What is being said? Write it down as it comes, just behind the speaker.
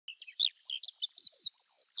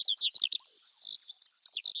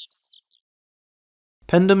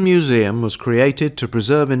Pendon Museum was created to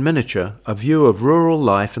preserve in miniature a view of rural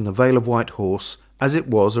life in the Vale of White Horse as it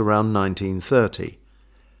was around 1930.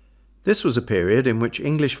 This was a period in which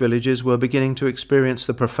English villages were beginning to experience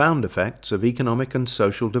the profound effects of economic and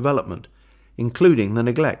social development, including the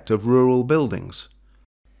neglect of rural buildings.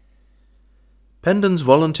 Pendon's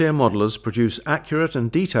volunteer modellers produce accurate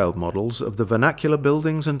and detailed models of the vernacular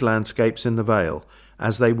buildings and landscapes in the Vale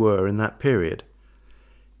as they were in that period.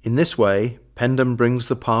 In this way, Pendon brings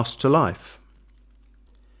the past to life.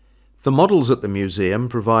 The models at the museum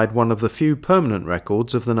provide one of the few permanent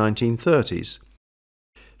records of the 1930s.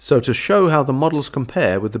 So to show how the models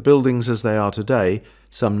compare with the buildings as they are today,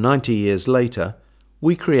 some 90 years later,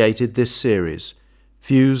 we created this series,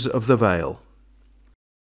 Views of the Vale.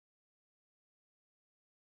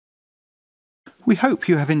 We hope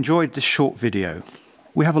you have enjoyed this short video.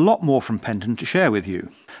 We have a lot more from Pendon to share with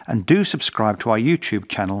you, and do subscribe to our YouTube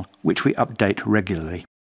channel, which we update regularly.